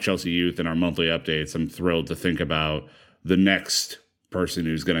we talk Chelsea youth in our monthly updates, I'm thrilled to think about the next person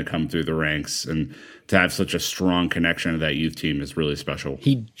who's going to come through the ranks, and to have such a strong connection to that youth team is really special.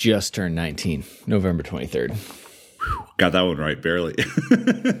 He just turned 19, November 23rd. Got that one right, barely.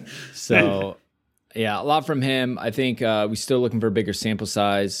 So, yeah, a lot from him. I think we're still looking for a bigger sample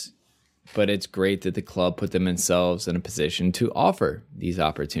size, but it's great that the club put themselves in a position to offer these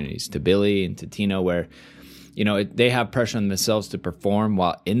opportunities to Billy and to Tino, where they have pressure on themselves to perform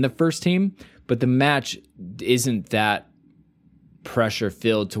while in the first team, but the match isn't that pressure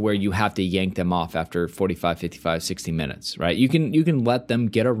filled to where you have to yank them off after 45, 55, 60 minutes, right? You can let them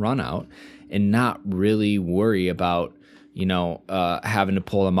get a run out and not really worry about having to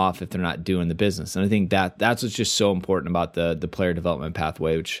pull them off if they're not doing the business. And I think that's what's just so important about the player development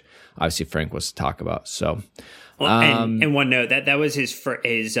pathway, which obviously Frank was to talk about. So, and one note that was his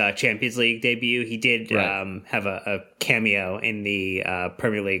Champions League debut. He did have a cameo in the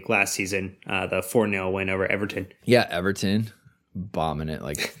Premier League last season, the 4-0 win over Everton. Yeah, Everton bombing it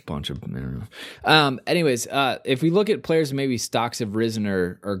like a bunch of. Anyways, if we look at players, maybe stocks have risen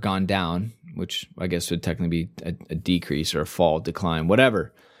or gone down, which I guess would technically be a decrease or a fall, decline,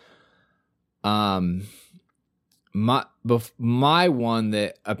 whatever. My one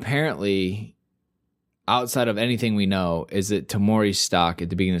that apparently, outside of anything we know, is that Tomori's stock at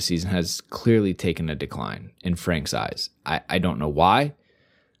the beginning of the season has clearly taken a decline in Frank's eyes. I don't know why.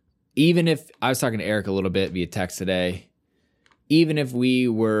 Even if I was talking to Eric a little bit via text today, even if we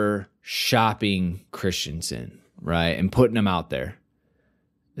were shopping Christensen, right, and putting him out there,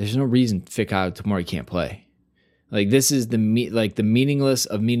 there's no reason Fikayo Tomori can't play. Like, this is the meaningless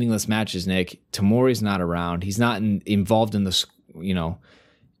of meaningless matches, Nick. Tomori's not around. He's not involved in the,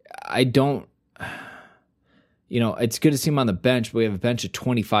 I don't, it's good to see him on the bench, but we have a bench of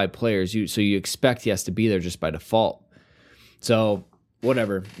 25 players. So you expect he has to be there just by default. So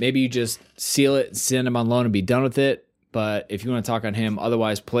whatever. Maybe you just seal it, send him on loan and be done with it. But if you want to talk on him,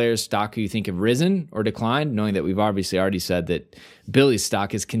 otherwise players' stock who you think have risen or declined, knowing that we've obviously already said that Billy's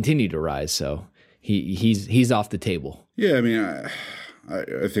stock has continued to rise, so he's off the table. Yeah, I mean,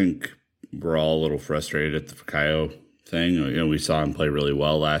 I think we're all a little frustrated at the Fikayo thing. We saw him play really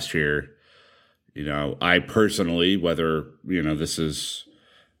well last year. I personally, whether this is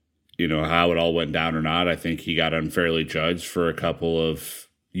how it all went down or not, I think he got unfairly judged for a couple of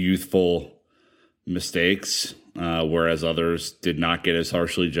youthful mistakes. Whereas others did not get as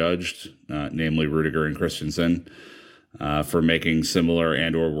harshly judged, namely Rudiger and Christensen, for making similar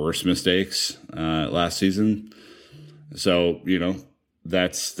and or worse mistakes last season. So,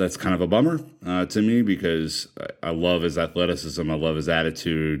 that's kind of a bummer to me, because I love his athleticism. I love his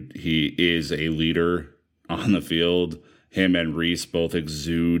attitude. He is a leader on the field. Him and Reece both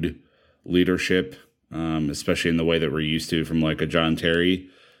exude leadership, especially in the way that we're used to from like a John Terry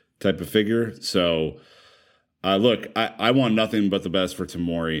type of figure. So, look, I want nothing but the best for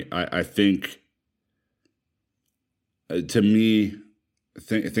Tomori. I think, to me,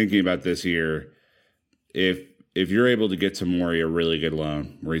 thinking about this year, if you're able to get Tomori a really good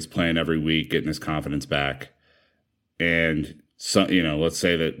loan where he's playing every week, getting his confidence back, and let's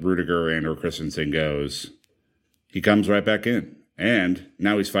say that Rudiger and or Christensen goes, he comes right back in, and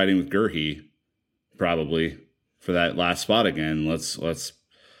now he's fighting with Gurhi probably for that last spot again. Let's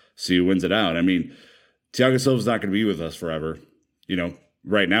see who wins it out. I mean, Thiago Silva's not going to be with us forever.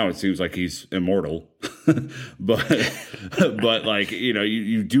 Right now it seems like he's immortal, but like,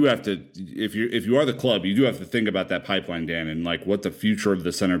 you do have to, if you are the club, you do have to think about that pipeline, Dan, and like what the future of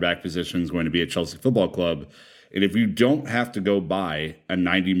the center back position is going to be at Chelsea Football Club. And if you don't have to go buy a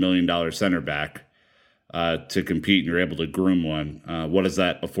 $90 million center back to compete, and you're able to groom one, what does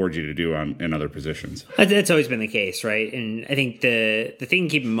that afford you to do in other positions? That's always been the case, right? And I think the thing to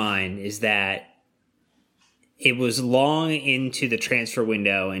keep in mind is that it was long into the transfer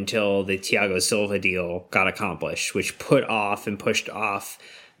window until the Thiago Silva deal got accomplished, which pushed off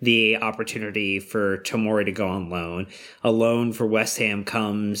the opportunity for Tomori to go on loan. A loan for West Ham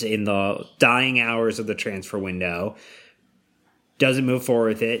comes in the dying hours of the transfer window. Doesn't move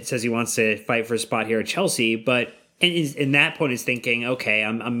forward with it. Says he wants to fight for a spot here at Chelsea, but in that point is thinking, okay,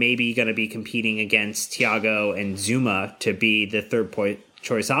 I'm maybe going to be competing against Thiago and Zuma to be the third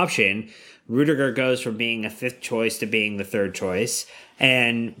choice option. Rudiger goes from being a fifth choice to being the third choice,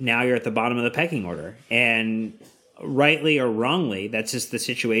 and now you're at the bottom of the pecking order. And rightly or wrongly, that's just the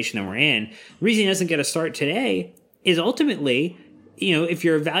situation that we're in. The reason he doesn't get a start today is ultimately, if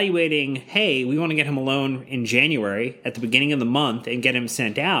you're evaluating, hey, we want to get him a loan in January at the beginning of the month and get him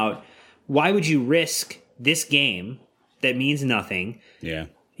sent out, why would you risk this game that means nothing? Yeah.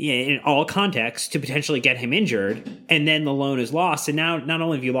 In all contexts, to potentially get him injured, and then the loan is lost. And now not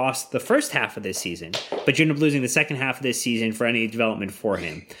only have you lost the first half of this season, but you end up losing the second half of this season for any development for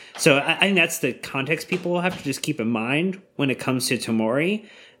him. So I think that's the context people will have to just keep in mind when it comes to Tomori.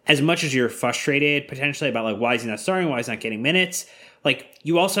 As much as you're frustrated potentially about like why is he not starting, why is he not getting minutes, like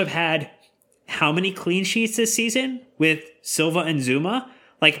you also have had how many clean sheets this season with Silva and Zuma?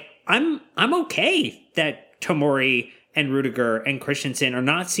 Like I'm okay that Tomori and Rudiger and Christensen are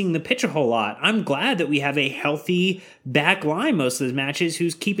not seeing the pitch a whole lot. I'm glad that we have a healthy back line most of the matches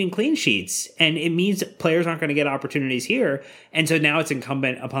who's keeping clean sheets. And it means players aren't going to get opportunities here. And so now it's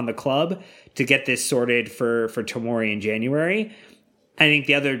incumbent upon the club to get this sorted for Tomori in January. I think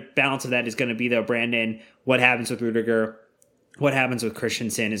the other balance of that is going to be, though, Brandon, what happens with Rudiger, what happens with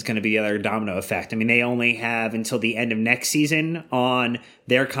Christensen is going to be the other domino effect. I mean, they only have until the end of next season on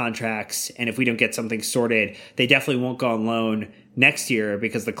their contracts, and if we don't get something sorted, they definitely won't go on loan next year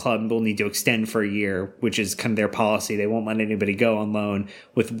because the club will need to extend for a year, which is kind of their policy. They won't let anybody go on loan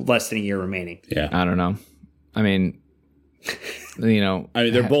with less than a year remaining. Yeah, I don't know. I mean,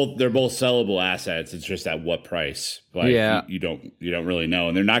 they're both sellable assets. It's just at what price? Like, yeah, you don't really know,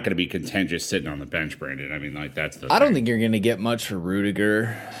 and they're not going to be content just sitting on the bench, Brandon. I mean, like that's the. I don't think you're going to get much for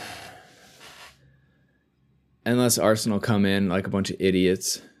Rudiger unless Arsenal come in like a bunch of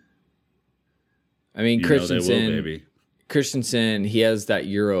idiots. I mean, Christensen, he has that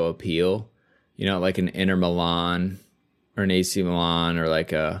Euro appeal, like an Inter Milan or an AC Milan or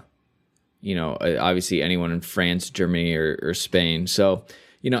like a. Obviously anyone in France, Germany, or Spain. So,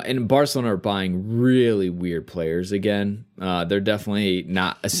 and Barcelona are buying really weird players again. They're definitely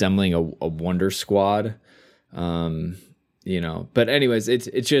not assembling a wonder squad. But anyways,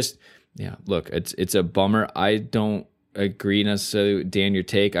 it's just, look, it's a bummer. I don't agree necessarily with Dan, your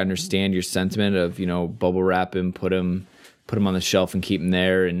take. I understand your sentiment of, bubble wrap him, put him on the shelf and keep him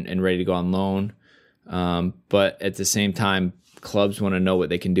there and ready to go on loan. But at the same time, clubs want to know what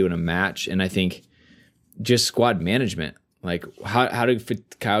they can do in a match, and I think just squad management. Like, how did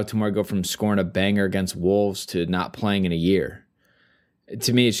Kyle Tomori go from scoring a banger against Wolves to not playing in a year?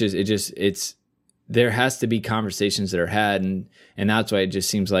 To me, it's there has to be conversations that are had, and that's why it just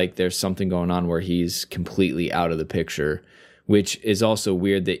seems like there's something going on where he's completely out of the picture, which is also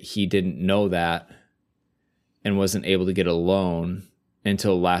weird that he didn't know that and wasn't able to get a loan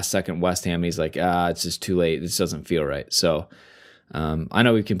until last second West Ham. He's like, it's just too late. This doesn't feel right. So I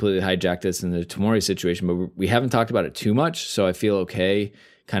know we completely hijacked this in the Tomori situation, but we haven't talked about it too much. So I feel okay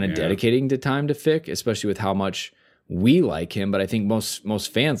kind of dedicating the time to Fick, especially with how much we like him. But I think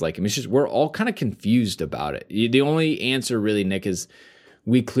most fans like him. It's just we're all kind of confused about it. The only answer really, Nick, is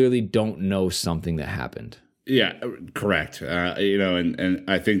we clearly don't know something that happened. Yeah, correct. And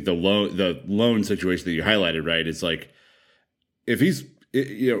I think the loan situation that you highlighted, right, is like if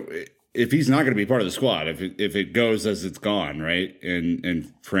he's not going to be part of the squad, if it goes as it's gone, right,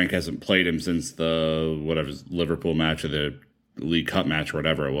 and Frank hasn't played him since the Liverpool match or the League Cup match or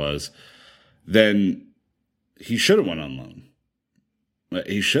whatever it was, then he should have went on loan.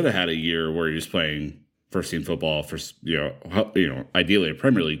 He should have had a year where he was playing first team football for ideally a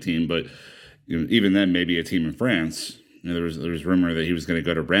Premier League team, but even then maybe a team in France. There was rumor that he was going to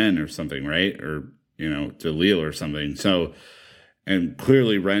go to Rennes or something, right, or to Lille or something. So. And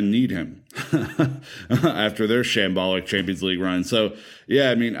clearly Rennes need him after their shambolic Champions League run. So, yeah,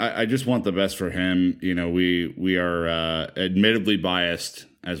 I mean, I just want the best for him. We are admittedly biased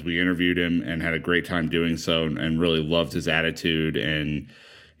as we interviewed him and had a great time doing so and really loved his attitude. And,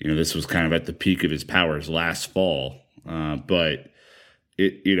 this was kind of at the peak of his powers last fall. But,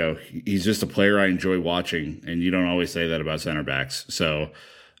 he's just a player I enjoy watching. And you don't always say that about center backs. So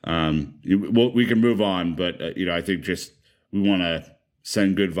we can move on. But, I think just we want to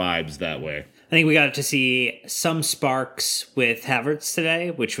send good vibes that way. I think we got to see some sparks with Havertz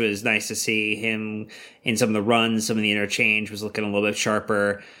today, which was nice to see him in some of the runs. Some of the interchange was looking a little bit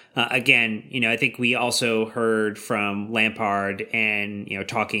sharper. Again, I think we also heard from Lampard and,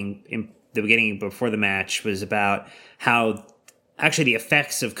 talking in the beginning before the match was about how actually the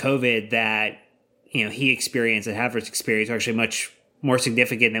effects of COVID that, he experienced and Havertz experienced are actually much more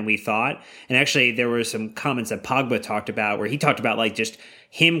significant than we thought. And actually there were some comments that Pogba talked about where he talked about like just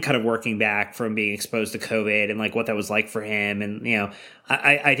him kind of working back from being exposed to COVID and like what that was like for him. And,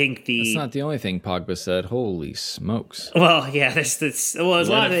 I think that's not the only thing Pogba said. Holy smokes. Well, yeah, there's a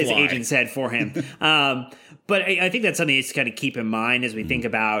lot of his agent said for him. But I think that's something to kind of keep in mind as we think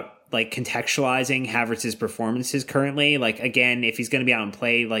about like contextualizing Havertz's performances currently. Like, again, if he's going to be out and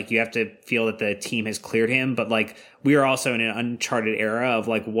play, like you have to feel that the team has cleared him. But like we are also in an uncharted era of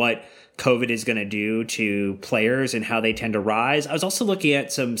like what COVID is going to do to players and how they tend to rise. I was also looking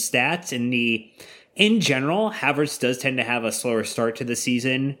at some stats in general, Havertz does tend to have a slower start to the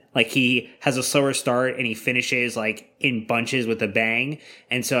season. Like he has a slower start and he finishes like in bunches with a bang.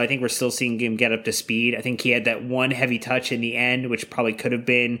 And so I think we're still seeing him get up to speed. I think he had that one heavy touch in the end, which probably could have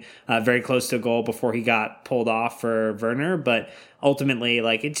been very close to a goal before he got pulled off for Werner. But ultimately,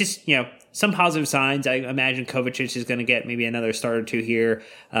 like it's just, some positive signs. I imagine Kovacic is going to get maybe another start or two here,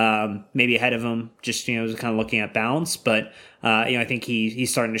 maybe ahead of him, just, kind of looking at balance. But, I think he's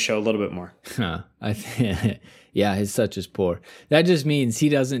starting to show a little bit more. Yeah, his touch is poor. That just means he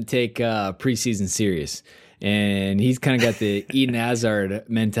doesn't take preseason serious. And he's kind of got the Eden Hazard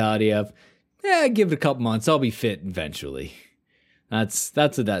mentality of, give it a couple months. I'll be fit eventually. That's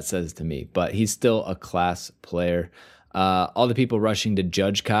what that says to me. But he's still a class player. All the people rushing to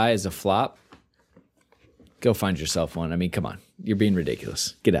judge Kai as a flop, go find yourself one. I mean, come on. You're being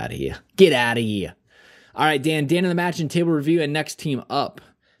ridiculous. Get out of here. Get out of here. All right, Dan in the match and table review, and next team up.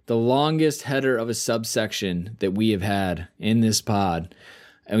 The longest header of a subsection that we have had in this pod.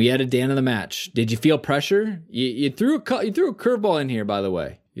 And we had a Dan of the match. Did you feel pressure? You threw a curveball in here, by the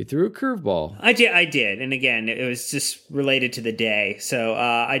way. You threw a curveball. I did. And again, it was just related to the day. So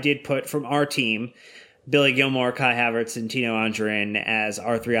I did put from our team, Billy Gilmore, Kai Havertz, and Tino Anjorin as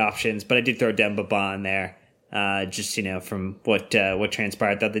our three options. But I did throw Demba Ba in there. Just, from what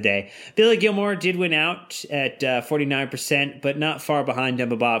transpired the other day. Billy Gilmore did win out at 49%, but not far behind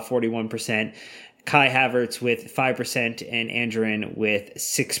Demba Ba at 41%. Kai Havertz with 5% and Anjorin with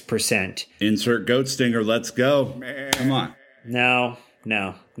 6%. Insert goat stinger. Let's go. Come on. No.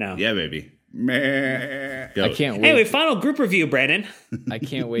 Yeah, baby. I can't wait. Anyway, final group review, Brandon. I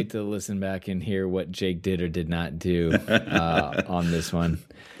can't wait to listen back and hear what Jake did or did not do on this one.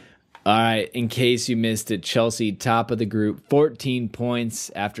 All right, in case you missed it, Chelsea, top of the group, 14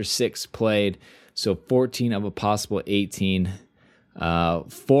 points after 6 played. So 14 of a possible 18.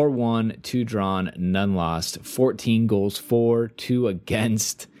 4-1, 2 drawn, none lost. 14 goals for, 2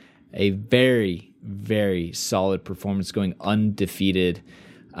 against. A very, very solid performance, going undefeated.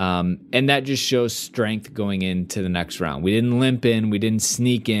 And that just shows strength going into the next round. We didn't limp in. We didn't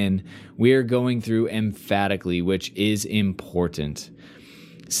sneak in. We are going through emphatically, which is important.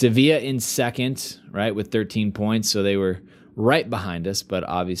 Sevilla in second, right, with 13 points. So they were right behind us, but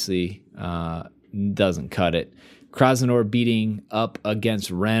obviously doesn't cut it. Krasnodar beating up against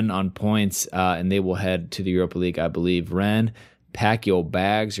Rennes on points, and they will head to the Europa League, I believe. Rennes, pack your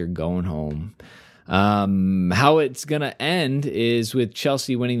bags, you're going home. How it's going to end is with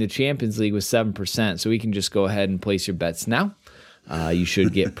Chelsea winning the Champions League with 7%, so we can just go ahead and place your bets now. You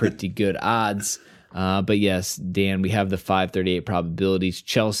should get pretty good odds. But yes, Dan, we have the 538 probabilities.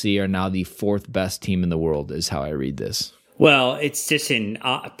 Chelsea are now the 4th best team in the world, is how I read this. Well, it's just in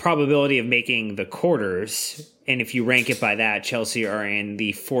probability of making the quarters. And if you rank it by that, Chelsea are in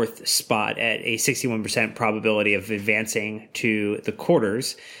the 4th spot at a 61% probability of advancing to the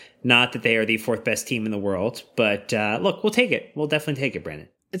quarters. Not that they are the 4th best team in the world, but look, we'll take it. We'll definitely take it, Brandon.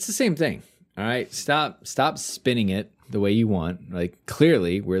 It's the same thing. All right, stop spinning it the way you want. Like,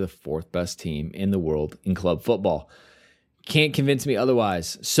 clearly, we're the 4th best team in the world in club football. Can't convince me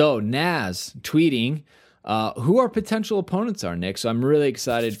otherwise. So, Naz tweeting who our potential opponents are, Nick. So I'm really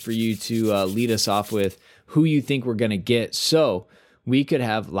excited for you to lead us off with who you think we're going to get. So we could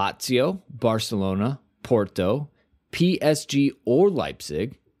have Lazio, Barcelona, Porto, PSG, or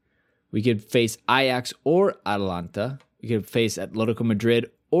Leipzig. We could face Ajax or Atalanta. We could face Atletico Madrid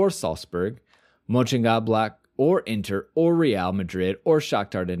or Salzburg, Mönchengladbach or Inter or Real Madrid or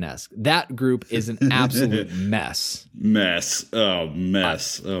Shakhtar Donetsk. That group is an absolute mess. Mess. Oh,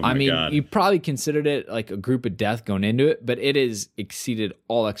 mess. Oh, my God. You probably considered it like a group of death going into it, but it has exceeded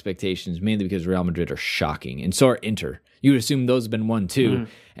all expectations, mainly because Real Madrid are shocking, and so are Inter. You would assume those have been 1-2,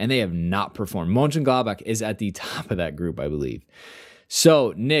 and they have not performed. Mönchengladbach is at the top of that group, I believe.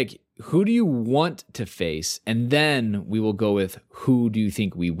 So, Nick, who do you want to face? And then we will go with who do you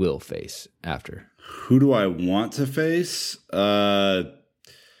think we will face after? Who do I want to face?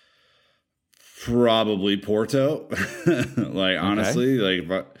 Probably Porto. Honestly,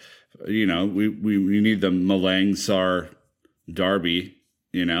 we need the Malang Sarr derby.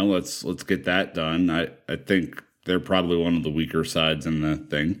 Let's get that done. I think they're probably one of the weaker sides in the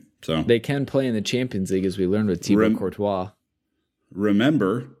thing. So they can play in the Champions League, as we learned with Thibaut Courtois.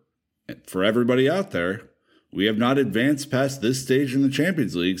 Remember, for everybody out there, we have not advanced past this stage in the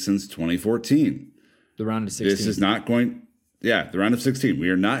Champions League since 2014. The round of 16. This is not going... Yeah, the round of 16.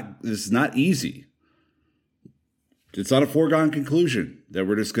 This is not easy. It's not a foregone conclusion that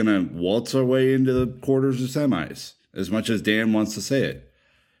we're just going to waltz our way into the quarters or semis, as much as Dan wants to say it.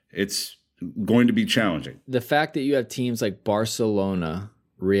 It's going to be challenging. The fact that you have teams like Barcelona,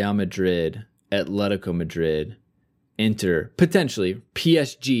 Real Madrid, Atletico Madrid, Inter, potentially,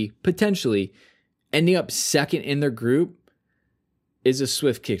 PSG, potentially, ending up second in their group is a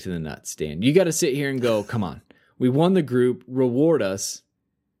swift kick to the nuts, Dan. You got to sit here and go, come on. We won the group, reward us.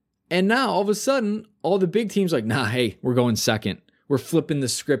 And now, all of a sudden, all the big teams are like, nah, hey, we're going second. We're flipping the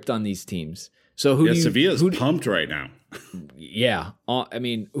script on these teams. So Sevilla's pumped right now. Yeah.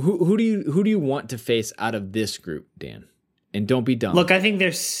 Who do you want to face out of this group, Dan? And don't be dumb. Look, I think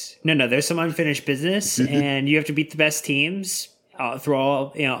there's some unfinished business, and you have to beat the best teams all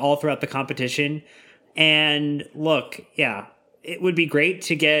throughout the competition. And look, yeah, it would be great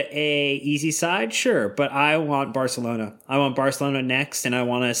to get a easy side, sure, but I want Barcelona. I want Barcelona next, and I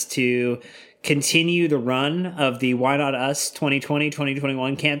want us to continue the run of the Why Not Us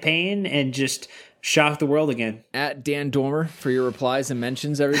 2020-2021 campaign and just shock the world again. At Dan Dormer for your replies and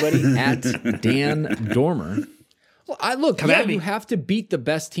mentions, everybody. At Dan Dormer. Well, you have to beat the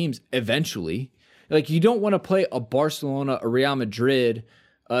best teams eventually. Like, you don't want to play a Barcelona, a Real Madrid,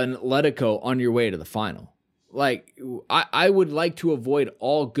 an Atletico on your way to the final. Like, I would like to avoid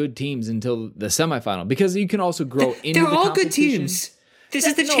all good teams until the semifinal, because you can also grow into they're the all competition. Good teams. This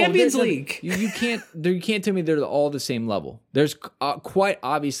is the Champions League. You can't tell me they're all the same level. There's quite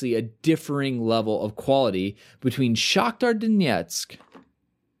obviously a differing level of quality between Shakhtar Donetsk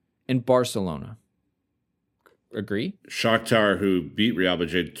and Barcelona. Agree? Shakhtar, who beat Real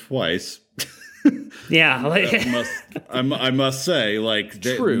Madrid twice. Yeah, I must say, like,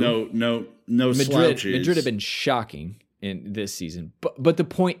 true. No slouches. Madrid have been shocking in this season, but the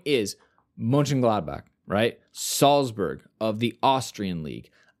point is, Mönchengladbach, right? Salzburg of the Austrian league,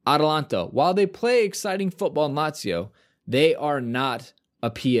 Atalanta. While they play exciting football in Lazio, they are not a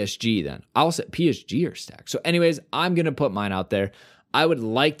PSG. Then I'll say PSG are stacked. So, anyways, I'm gonna put mine out there. I would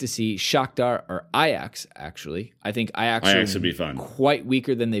like to see Shakhtar or Ajax. Actually, I think Ajax would be fun. Quite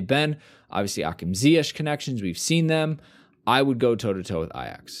weaker than they've been. Obviously, Hakim Ziyech connections. We've seen them. I would go toe to toe with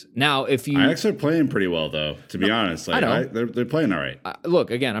Ajax. Now, if you Ajax are playing pretty well, though. To be honest, like, I know. They're playing all right. Look,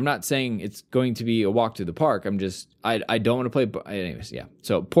 again, I'm not saying it's going to be a walk through the park. I don't want to play. But anyways, yeah.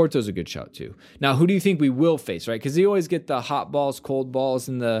 So Porto's a good shout too. Now, who do you think we will face? Right, because you always get the hot balls, cold balls,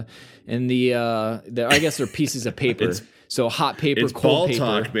 and the I guess they're pieces of paper. So hot paper, it's cold ball paper.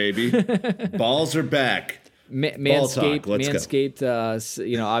 talk, baby. Balls are back. Manscaped,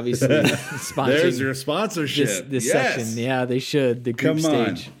 obviously sponsoring. There's your sponsorship. This section. Yeah, they should. The group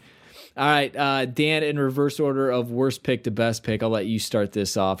stage. All right, Dan, in reverse order of worst pick to best pick, I'll let you start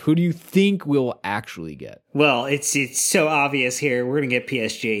this off. Who do you think we'll actually get? Well, it's so obvious here. We're going to get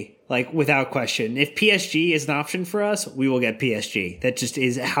PSG, like, without question. If PSG is an option for us, we will get PSG. That just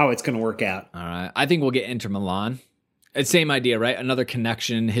is how it's going to work out. All right. I think we'll get Inter Milan. It's same idea, right? Another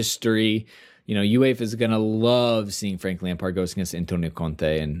connection, history. UEFA is going to love seeing Frank Lampard go against Antonio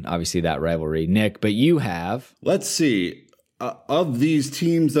Conte, and obviously that rivalry. Nick, but you have... Let's see. Of these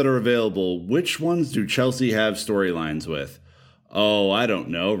teams that are available, which ones do Chelsea have storylines with? Oh, I don't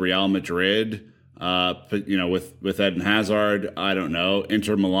know. Real Madrid, with Eden Hazard. I don't know.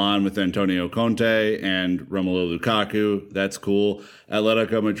 Inter Milan with Antonio Conte and Romelu Lukaku. That's cool.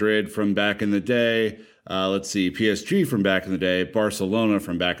 Atletico Madrid from back in the day. Let's see, PSG from back in the day, Barcelona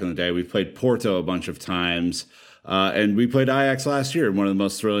from back in the day. We've played Porto a bunch of times, and we played Ajax last year in one of the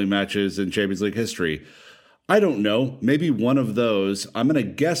most thrilling matches in Champions League history. I don't know, maybe one of those. I'm going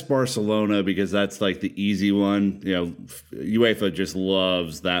to guess Barcelona because that's like the easy one. UEFA just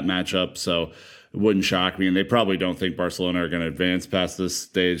loves that matchup, so it wouldn't shock me. And they probably don't think Barcelona are going to advance past this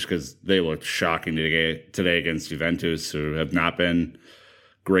stage because they looked shocking today against Juventus, who have not been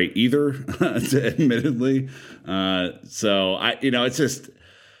great either, admittedly. So it's just,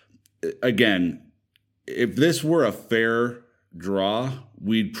 again, if this were a fair draw,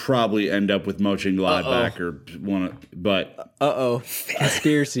 we'd probably end up with Mönchengladbach or one. But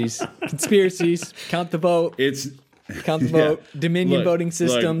conspiracies, count the vote. Count the vote. Dominion voting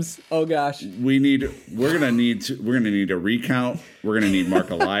systems. Oh gosh, we're gonna need a recount. We're gonna need Mark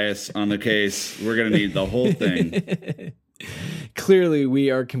Elias on the case. We're gonna need the whole thing. Clearly, we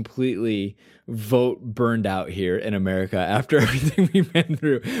are completely vote burned out here in America after everything we've been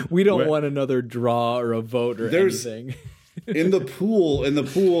through. We don't want another draw or a vote or anything. in the pool of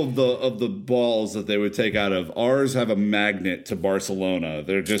the balls that they would take out of, ours have a magnet to Barcelona.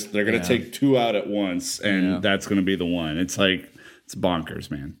 They're going to take two out at once, and that's going to be the one. It's like, it's bonkers,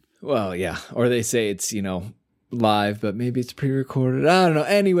 man. Well, yeah. Or they say it's, live, but maybe it's pre-recorded. I don't know.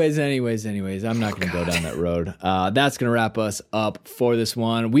 Anyways, I'm not going to go down that road. That's going to wrap us up for this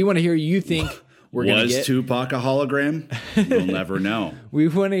one. We want to hear you think we're going to get. Was Tupac a hologram? We'll never know. We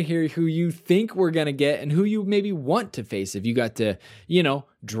want to hear who you think we're going to get and who you maybe want to face if you got to,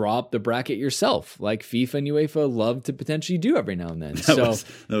 draw up the bracket yourself, like FIFA and UEFA love to potentially do every now and then. That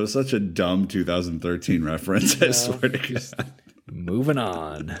was such a dumb 2013 reference. I swear to God. Moving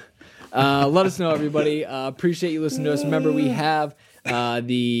on. Let us know, everybody. Appreciate you listening to us. Remember, we have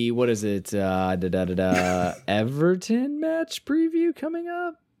Everton match preview coming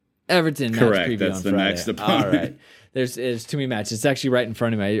up. Everton. Correct. Match preview That's on the Friday. next opponent. All right. There's too many matches. It's actually right in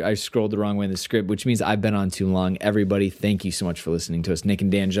front of me. I scrolled the wrong way in the script, which means I've been on too long. Everybody, thank you so much for listening to us. Nick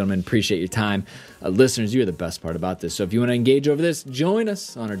and Dan, gentlemen, appreciate your time. Listeners, you are the best part about this. So if you want to engage over this, join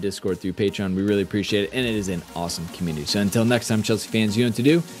us on our Discord through Patreon. We really appreciate it, and it is an awesome community. So until next time, Chelsea fans, you know what to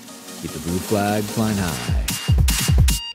do. Keep the blue flag flying high.